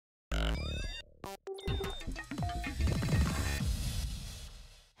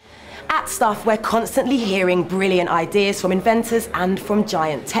At Stuff, we're constantly hearing brilliant ideas from inventors and from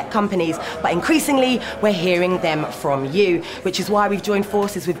giant tech companies, but increasingly, we're hearing them from you, which is why we've joined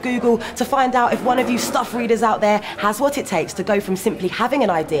forces with Google to find out if one of you Stuff readers out there has what it takes to go from simply having an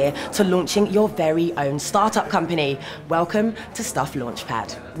idea to launching your very own startup company. Welcome to Stuff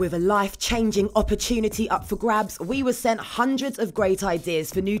Launchpad. With a life-changing opportunity up for grabs, we were sent hundreds of great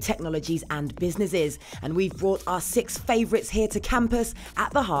ideas for new technologies and businesses, and we've brought our 6 favourites here to campus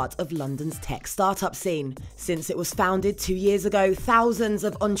at the heart of London's tech startup scene. Since it was founded 2 years ago, thousands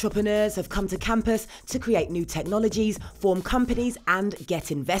of entrepreneurs have come to campus to create new technologies, form companies and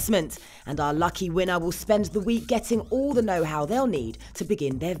get investment. And our lucky winner will spend the week getting all the know-how they'll need to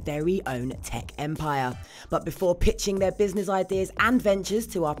begin their very own tech empire. But before pitching their business ideas and ventures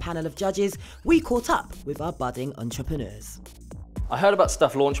to our panel of judges, we caught up with our budding entrepreneurs. I heard about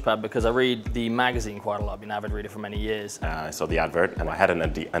Stuff Launchpad because I read the magazine quite a lot. I've been an avid reader for many years. I saw the advert and I had an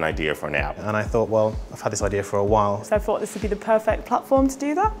idea for an app. And I thought, well, I've had this idea for a while. So I thought this would be the perfect platform to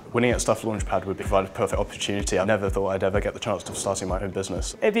do that. Winning at Stuff Launchpad would provide a perfect opportunity. I never thought I'd ever get the chance of starting my own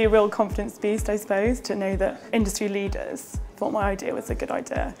business. It'd be a real confidence boost, I suppose, to know that industry leaders thought my idea was a good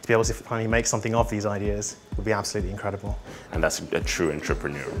idea. To be able to finally make something of these ideas would be absolutely incredible. And that's a true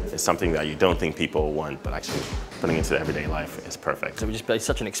entrepreneur. It's something that you don't think people want, but actually putting into everyday life is perfect. It would just be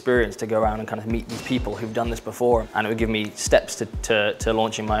such an experience to go around and kind of meet these people who've done this before, and it would give me steps to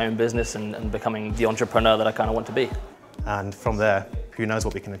launching my own business and becoming the entrepreneur that I kind of want to be. And from there, who knows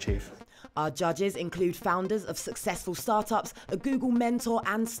what we can achieve. Our judges include founders of successful startups, a Google mentor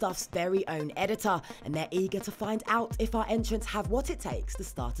and Stuff's very own editor, and they're eager to find out if our entrants have what it takes to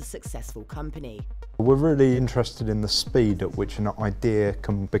start a successful company. We're really interested in the speed at which an idea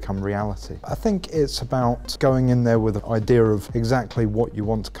can become reality. I think it's about going in there with an idea of exactly what you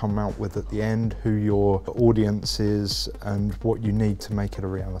want to come out with at the end, who your audience is, and what you need to make it a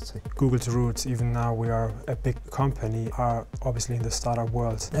reality. Google's roots, even now we are a big company, are obviously in the startup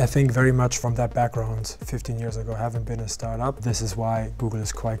world. I think very much from that background, 15 years ago, having been a startup, this is why Google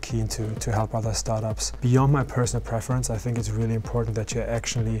is quite keen to help other startups. Beyond my personal preference, I think it's really important that you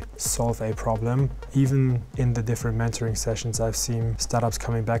actually solve a problem. Even in the different mentoring sessions, I've seen startups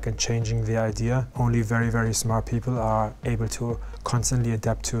coming back and changing the idea. Only very, very smart people are able to constantly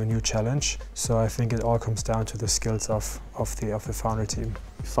adapt to a new challenge. So I think it all comes down to the skills of the founder team.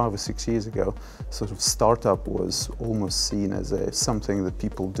 5 or 6 years ago, sort of startup was almost seen as something that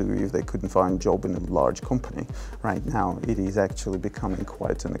people do if they couldn't find a job in a large company. Right now, it is actually becoming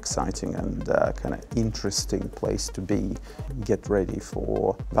quite an exciting and kind of interesting place to be. Get ready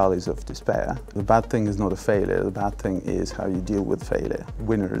for valleys of despair. The bad thing is not a failure, the bad thing is how you deal with failure.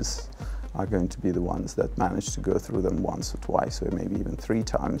 Winners are going to be the ones that manage to go through them once or twice, or maybe even 3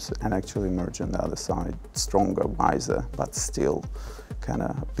 times, and actually emerge on the other side stronger, wiser, but still kind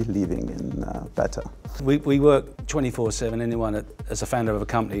of believing in better. We work 24/7. Anyone as a founder of a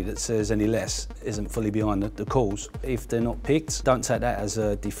company that says any less isn't fully behind the cause. If they're not picked, don't take that as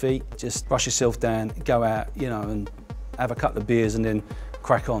a defeat. Just brush yourself down, go out, and have a couple of beers and then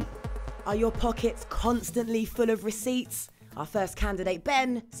crack on. Are your pockets constantly full of receipts? Our first candidate,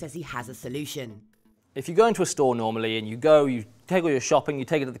 Ben, says he has a solution. If you go into a store normally and you take all your shopping, you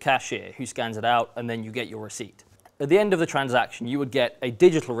take it to the cashier who scans it out, and then you get your receipt. At the end of the transaction, you would get a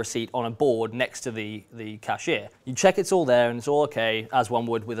digital receipt on a board next to the cashier. You check it's all there and it's all okay, as one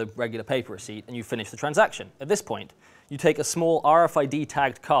would with a regular paper receipt, and you finish the transaction. At this point, you take a small RFID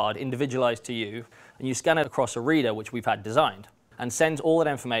tagged card individualized to you, and you scan it across a reader, which we've had designed, and sends all that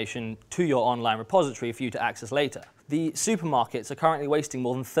information to your online repository for you to access later. The supermarkets are currently wasting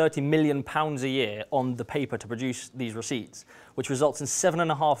more than £30 million a year on the paper to produce these receipts, which results in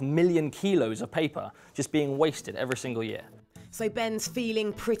 7.5 million kilos of paper just being wasted every single year. So Ben's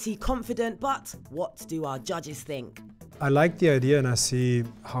feeling pretty confident, but what do our judges think? I like the idea and I see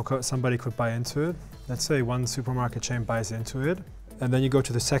how somebody could buy into it. Let's say one supermarket chain buys into it, and then you go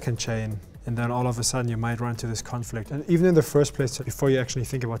to the second chain, and then all of a sudden you might run into this conflict. And even in the first place, before you actually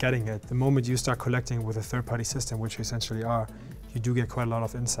think about getting it, the moment you start collecting with a third-party system, which you essentially are, you do get quite a lot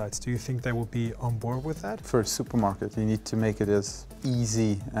of insights. Do you think they will be on board with that? For a supermarket, you need to make it as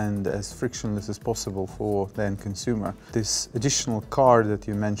easy and as frictionless as possible for the end consumer. This additional card that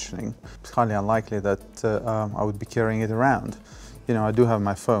you're mentioning, it's highly unlikely that I would be carrying it around. I do have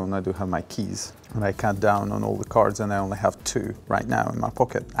my phone, I do have my keys, and I cut down on all the cards and I only have 2 right now in my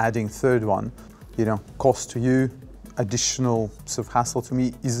pocket. Adding third one, cost to you, additional sort of hassle to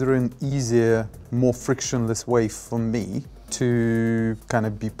me. Is there an easier, more frictionless way for me to kind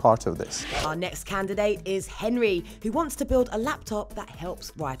of be part of this? Our next candidate is Henry, who wants to build a laptop that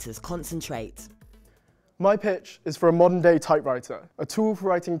helps writers concentrate. My pitch is for a modern-day typewriter, a tool for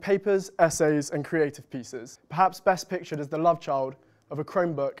writing papers, essays, and creative pieces, perhaps best pictured as the love child of a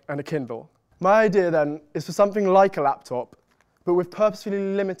Chromebook and a Kindle. My idea then is for something like a laptop, but with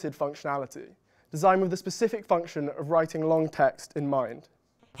purposefully limited functionality, designed with the specific function of writing long text in mind.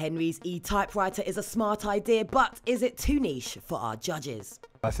 Henry's e-typewriter is a smart idea, but is it too niche for our judges?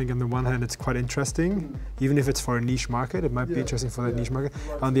 I think on the one hand it's quite interesting, even if it's for a niche market, it might be interesting for that niche market.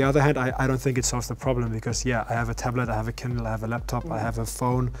 On the other hand, I don't think it solves the problem because I have a tablet, I have a Kindle, I have a laptop, I have a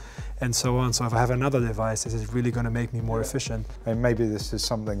phone and so on. So if I have another device, this is really going to make me more efficient. And maybe this is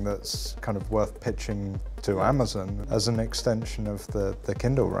something that's kind of worth pitching to Amazon as an extension of the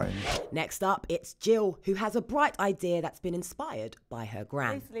Kindle range. Next up, it's Jill, who has a bright idea that's been inspired by her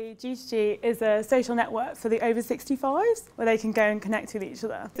gran. Basically, GTG is a social network for the over 65s where they can go and connect with each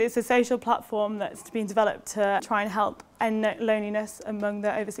other. It's a social platform that's been developed to try and help end loneliness among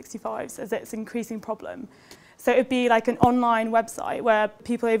the over 65s as it's an increasing problem. So it would be like an online website where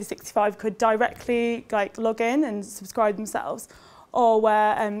people over 65 could directly log in and subscribe themselves, or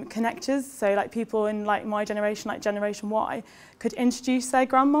where connectors, so like people in like my generation, like Generation Y, could introduce their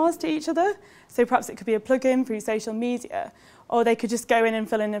grandmas to each other. So perhaps it could be a plugin through social media, or they could just go in and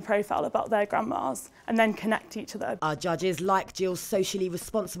fill in a profile about their grandmas and then connect each other. Our judges like Jill's socially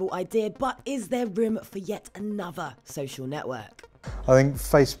responsible idea, but is there room for yet another social network? I think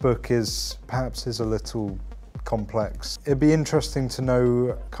Facebook perhaps is a little complex. It'd be interesting to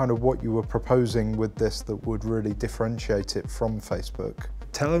know kind of what you were proposing with this that would really differentiate it from Facebook.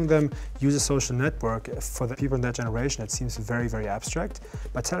 Telling them use a social network for the people in that generation, it seems very, very abstract.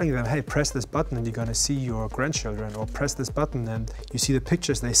 By telling them, hey, press this button and you're going to see your grandchildren, or press this button and you see the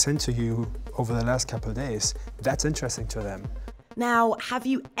pictures they sent to you over the last couple of days, that's interesting to them. Now, have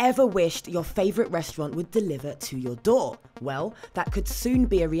you ever wished your favourite restaurant would deliver to your door? Well, that could soon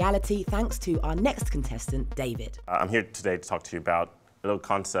be a reality thanks to our next contestant, David. I'm here today to talk to you about a little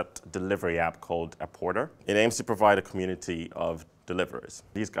concept delivery app called a Porter. It aims to provide a community of deliverers.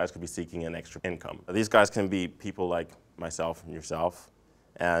 These guys could be seeking an extra income. These guys can be people like myself and yourself,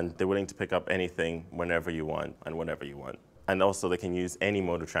 and they're willing to pick up anything whenever you want and whenever you want. And also they can use any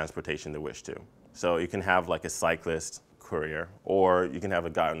mode of transportation they wish to. So you can have like a cyclist courier, or you can have a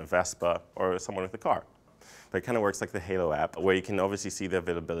guy on a Vespa, or someone with a car. But it kind of works like the Halo app, where you can obviously see the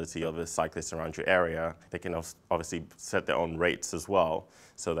availability of the cyclists around your area. They can obviously set their own rates as well,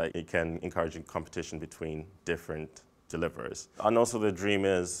 so that you can encourage competition between different deliverers. And also the dream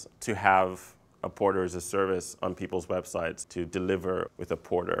is to have a porter as a service on people's websites to deliver with a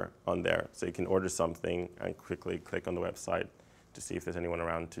porter on there. So you can order something and quickly click on the website to see if there's anyone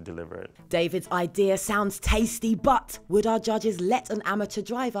around to deliver it. David's idea sounds tasty, but would our judges let an amateur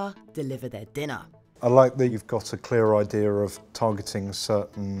driver deliver their dinner? I like that you've got a clear idea of targeting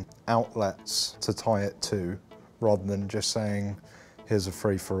certain outlets to tie it to, rather than just saying, here's a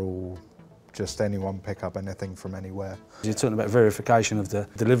free-for-all, just anyone pick up anything from anywhere. You're talking about verification of the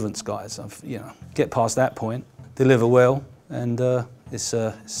deliverance guys. Get past that point, deliver well, and it's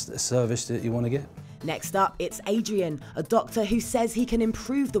a service that you want to get. Next up, it's Adrian, a doctor who says he can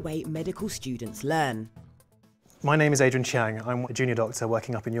improve the way medical students learn. My name is Adrian Chiang. I'm a junior doctor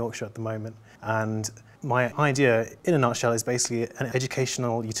working up in Yorkshire at the moment. And my idea, in a nutshell, is basically an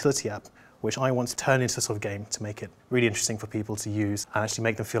educational utility app, which I want to turn into a sort of game to make it really interesting for people to use and actually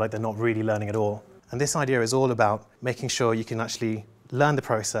make them feel like they're not really learning at all. And this idea is all about making sure you can actually learn the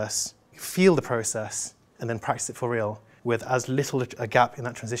process, feel the process, and then practice it for real, with as little a gap in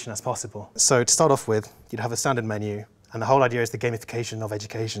that transition as possible. So to start off with, you'd have a standard menu, and the whole idea is the gamification of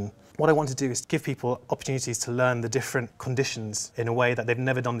education. What I want to do is give people opportunities to learn the different conditions in a way that they've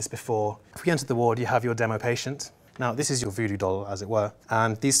never done this before. If we enter the ward, you have your demo patient. Now, this is your voodoo doll, as it were,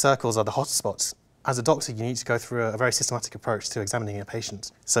 and these circles are the hotspots. As a doctor, you need to go through a very systematic approach to examining a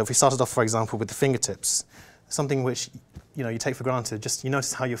patient. So if we started off, for example, with the fingertips, something which you take for granted, just you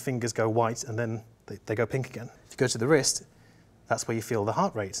notice how your fingers go white and then they go pink again. If you go to the wrist, that's where you feel the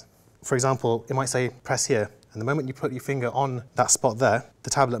heart rate. For example, it might say, press here, and the moment you put your finger on that spot there, the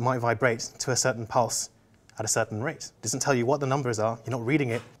tablet might vibrate to a certain pulse at a certain rate. It doesn't tell you what the numbers are, you're not reading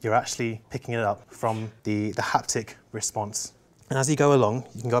it, you're actually picking it up from the haptic response. And as you go along,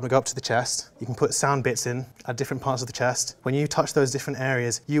 you can go up to the chest, you can put sound bits in at different parts of the chest. When you touch those different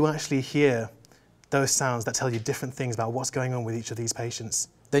areas, you actually hear those sounds that tell you different things about what's going on with each of these patients.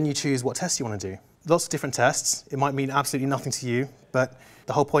 Then you choose what test you want to do. Lots of different tests. It might mean absolutely nothing to you, but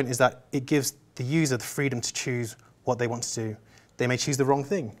the whole point is that it gives the user the freedom to choose what they want to do. They may choose the wrong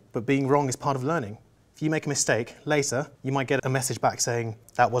thing, but being wrong is part of learning. If you make a mistake, later you might get a message back saying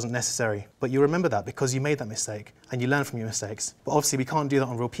that wasn't necessary. But you remember that because you made that mistake and you learn from your mistakes. But obviously we can't do that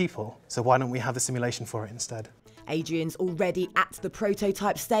on real people, so why don't we have the simulation for it instead? Adrian's already at the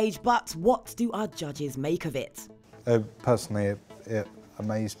prototype stage, but what do our judges make of it? Personally, it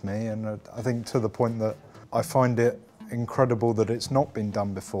amazed me, and I think to the point that I find it incredible that it's not been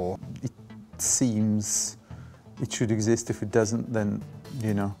done before. It seems it should exist. If it doesn't, then,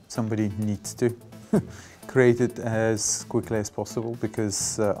 you know, somebody needs to create it as quickly as possible,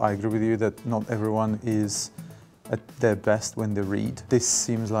 because I agree with you that not everyone is at their best when they read. This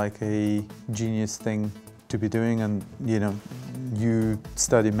seems like a genius thing to be doing, and, you know, you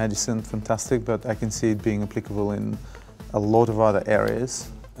study medicine, fantastic, but I can see it being applicable in a lot of other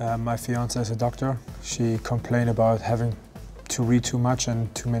areas. My fiance is a doctor. She complained about having to read too much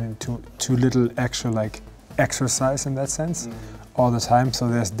and too little actual exercise in that sense all the time. So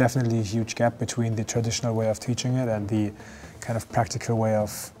there's definitely a huge gap between the traditional way of teaching it and the kind of practical way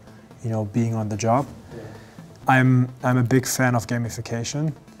of, you know, being on the job. I'm a big fan of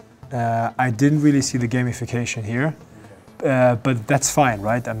gamification. I didn't really see the gamification here, but that's fine,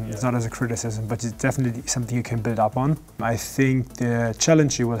 right? It's not as a criticism, but it's definitely something you can build up on. I think the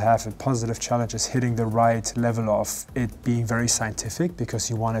challenge you will have, a positive challenge, is hitting the right level of it being very scientific, because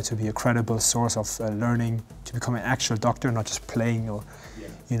you want it to be a credible source of learning to become an actual doctor, not just playing or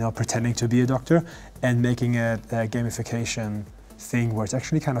you know, pretending to be a doctor, and making it a gamification thing where it's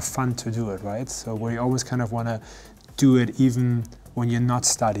actually kind of fun to do it, right? So where you always kind of want to do it even when you're not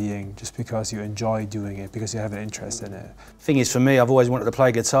studying, just because you enjoy doing it, because you have an interest in it. Thing is, for me, I've always wanted to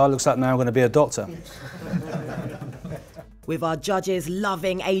play guitar. Looks like now I'm going to be a doctor. With our judges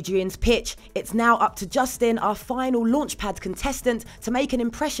loving Adrian's pitch, it's now up to Justin, our final Launchpad contestant, to make an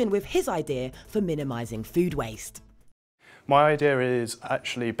impression with his idea for minimising food waste. My idea is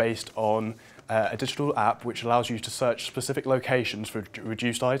actually based on a digital app which allows you to search specific locations for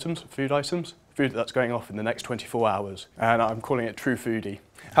reduced items, food that's going off in the next 24 hours. And I'm calling it True Foodie.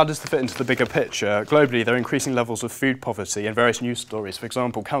 How does this fit into the bigger picture? Globally, there are increasing levels of food poverty, and various news stories. For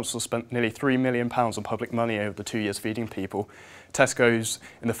example, councils spent nearly £3 million on public money over the 2 years feeding people. Tesco's,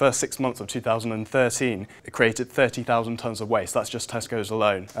 in the first 6 months of 2013, it created 30,000 tonnes of waste. That's just Tesco's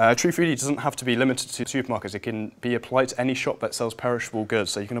alone. True Foodie doesn't have to be limited to supermarkets. It can be applied to any shop that sells perishable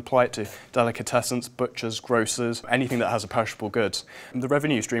goods. So you can apply it to delicatessens, butchers, grocers, anything that has a perishable goods. And the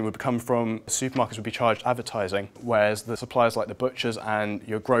revenue stream would come from supermarkets would be charged advertising, whereas the suppliers like the butchers and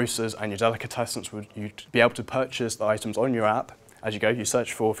your grocers and your delicatessens would you'd be able to purchase the items on your app. As you go, you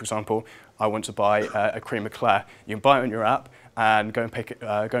search for example, I want to buy a cream eclair. You can buy it on your app and go and pick it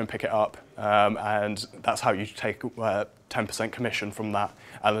up, and that's how you take 10% commission from that.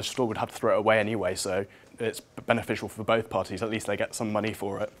 And the store would have to throw it away anyway, so it's beneficial for both parties. At least they get some money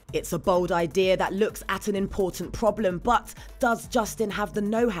for it. It's a bold idea that looks at an important problem, but does Justin have the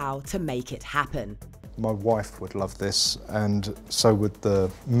know-how to make it happen? My wife would love this, and so would the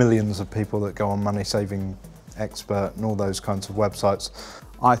millions of people that go on Money Saving Expert and all those kinds of websites.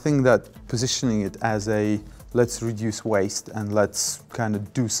 I think that positioning it as a let's reduce waste and let's kind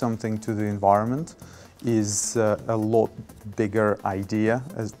of do something to the environment is a lot bigger idea,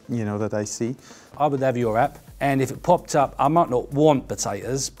 as you know, that I see. I would have your app, and if it popped up, I might not want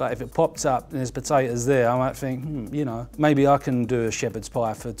potatoes, but if it popped up and there's potatoes there, I might think, you know, maybe I can do a shepherd's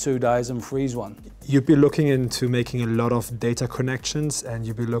pie for 2 days and freeze one. You'd be looking into making a lot of data connections, and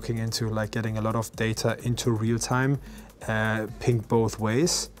you'd be looking into like getting a lot of data into real time, pinged both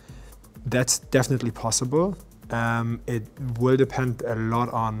ways. That's definitely possible. It will depend a lot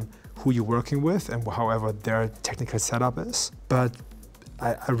on who you're working with and however their technical setup is. But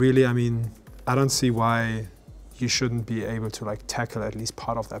I mean, I don't see why you shouldn't be able to like tackle at least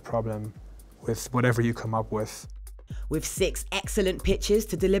part of that problem with whatever you come up with. With 6 excellent pitches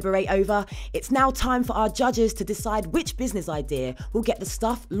to deliberate over, it's now time for our judges to decide which business idea will get the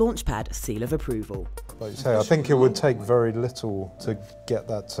Stuff Launchpad seal of approval. Like you say, I think it would take very little to get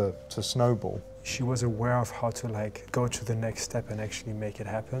that to snowball. She was aware of how to like go to the next step and actually make it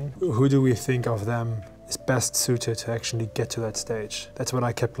happen. Who do we think of them is best suited to actually get to that stage? That's what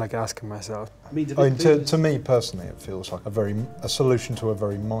I kept like asking myself. I mean, to me personally, it feels like a solution to a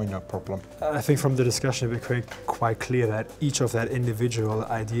very minor problem. I think from the discussion it became quite clear that each of that individual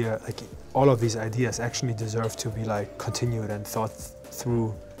idea, like all of these ideas, actually deserve to be like continued and thought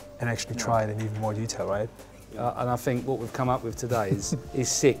through and actually tried in even more detail, right? And I think what we've come up with today is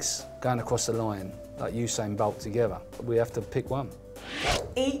 6 going across the line, like Usain Bolt together. We have to pick one.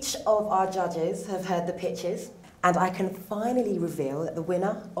 Each of our judges have heard the pitches, and I can finally reveal that the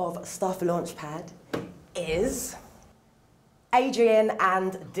winner of Stuff Launchpad is Adrian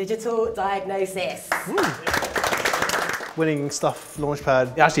and digital diagnosis. Winning stuff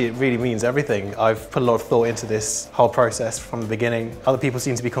Launchpad, actually it really means everything. I've put a lot of thought into this whole process from the beginning. Other people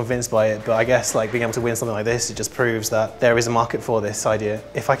seem to be convinced by it, but I guess like being able to win something like this, it just proves that there is a market for this idea.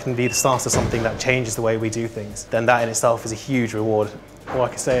 If I can be the start of something that changes the way we do things, then that in itself is a huge reward. All I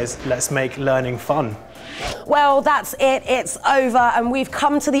can say is let's make learning fun. Well, that's it. It's over, and we've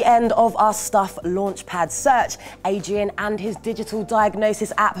come to the end of our Stuff Launchpad search. Adrian and his digital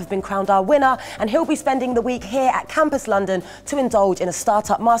diagnosis app have been crowned our winner, and he'll be spending the week here at Campus London to indulge in a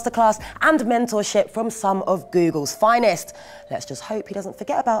startup masterclass and mentorship from some of Google's finest. Let's just hope he doesn't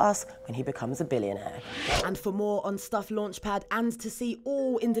forget about us when he becomes a billionaire. And for more on Stuff Launchpad and to see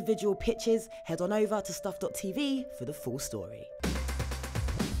all individual pitches, head on over to stuff.tv for the full story.